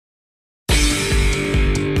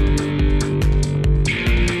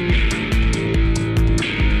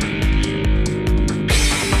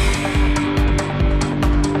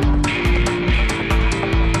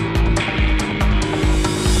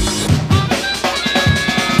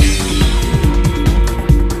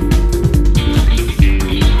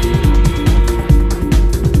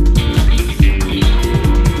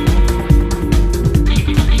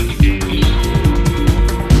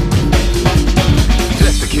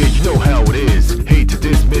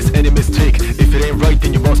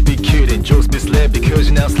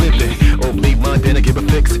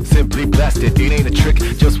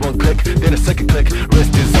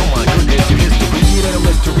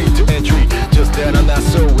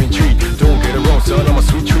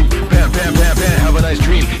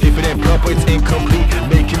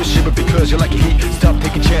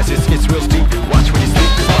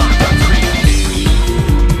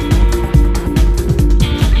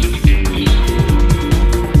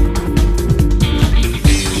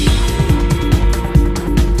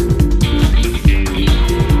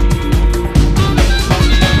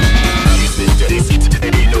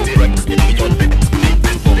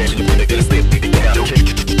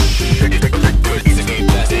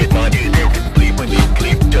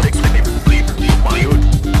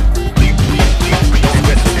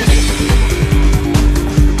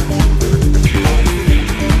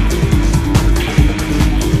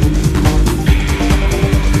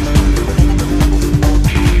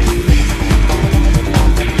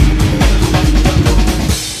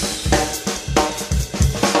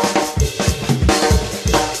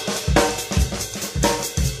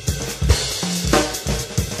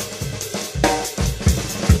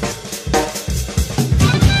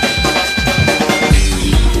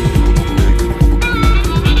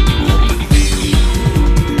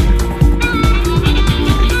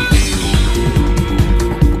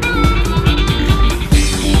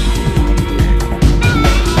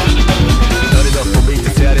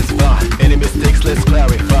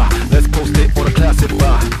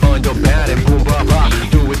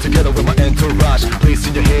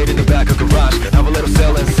back of garage. Have a little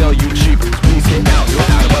sell and sell you cheap. Please get out, you're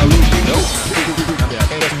out of my league, you know.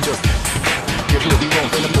 And that's just get really wrong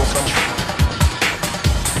in the most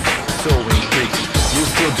so intrigued. You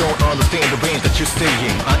still don't understand the range that you're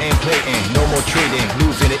staying. I ain't playing, no more trading.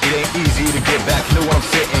 Losing it, it ain't easy to get back. You know what I'm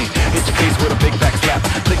saying? Hit your face with a big back slap.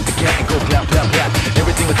 Click the cat and go clap, clap, clap.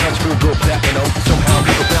 Everything I touch will go platinum. Somehow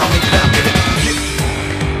people down me clapping it.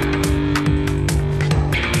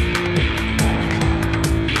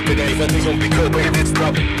 Today, nothing's gonna be good, but it's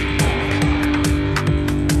trouble.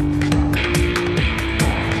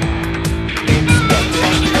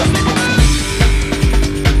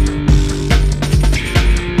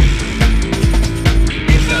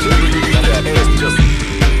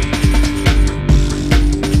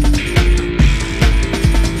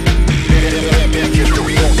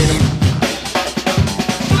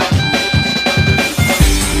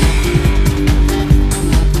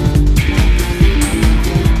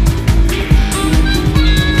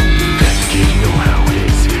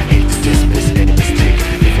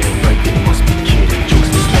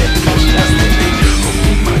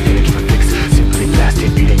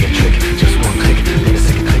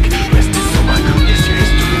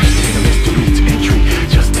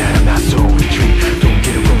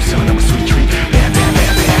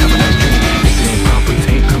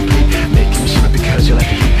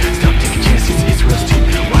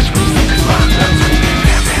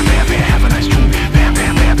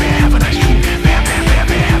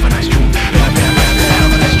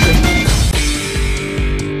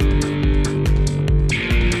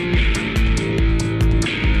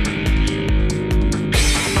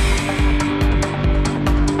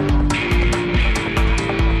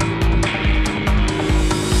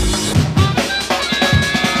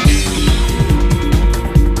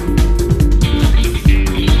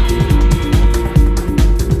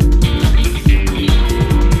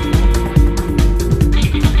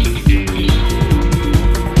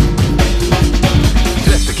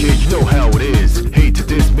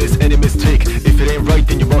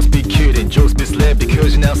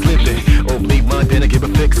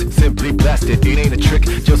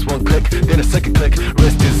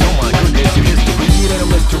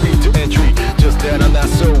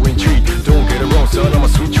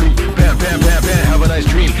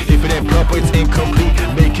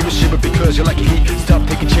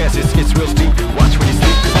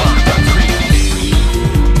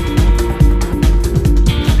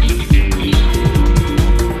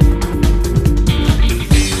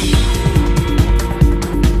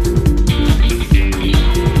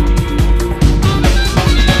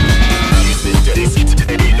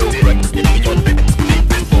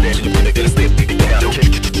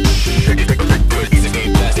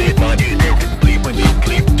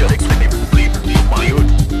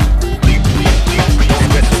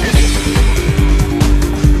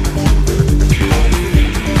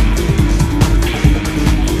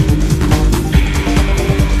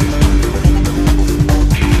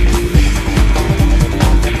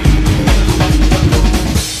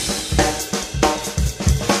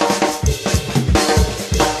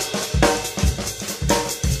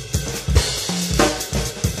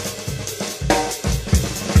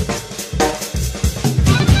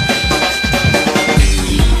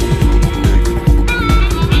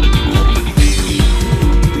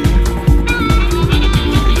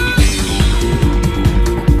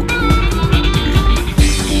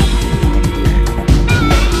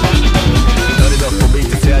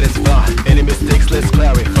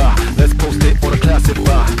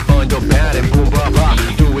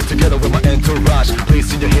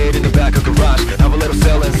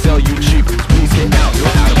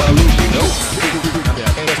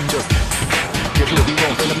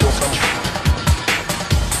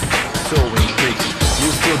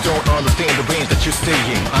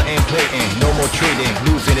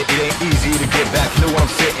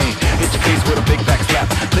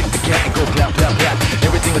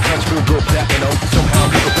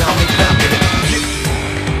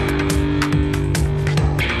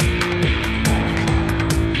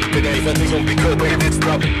 Nothing's gonna be good, but it's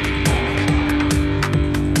trouble.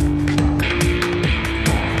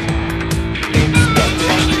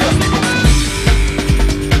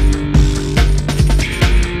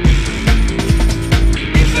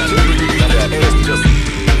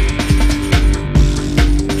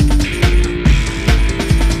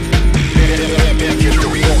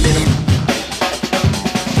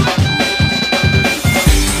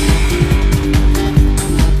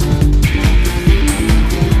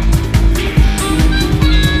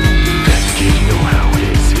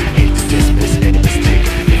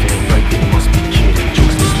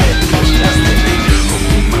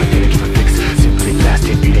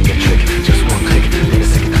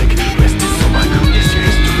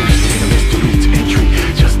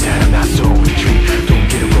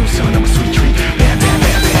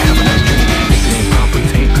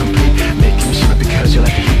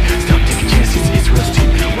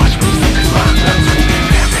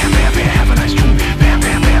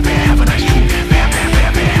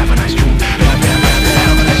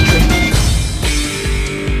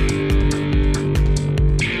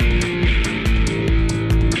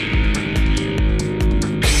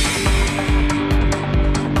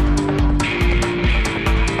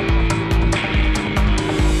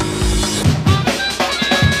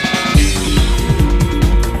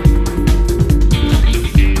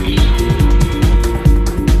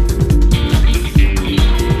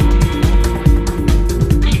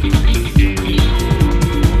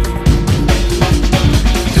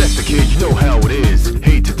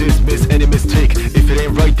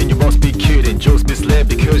 misled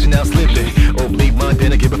because you're now slipping. Or bleed mine,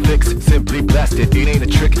 then I give a fix. Simply blast it, it ain't a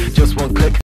trick, just one click.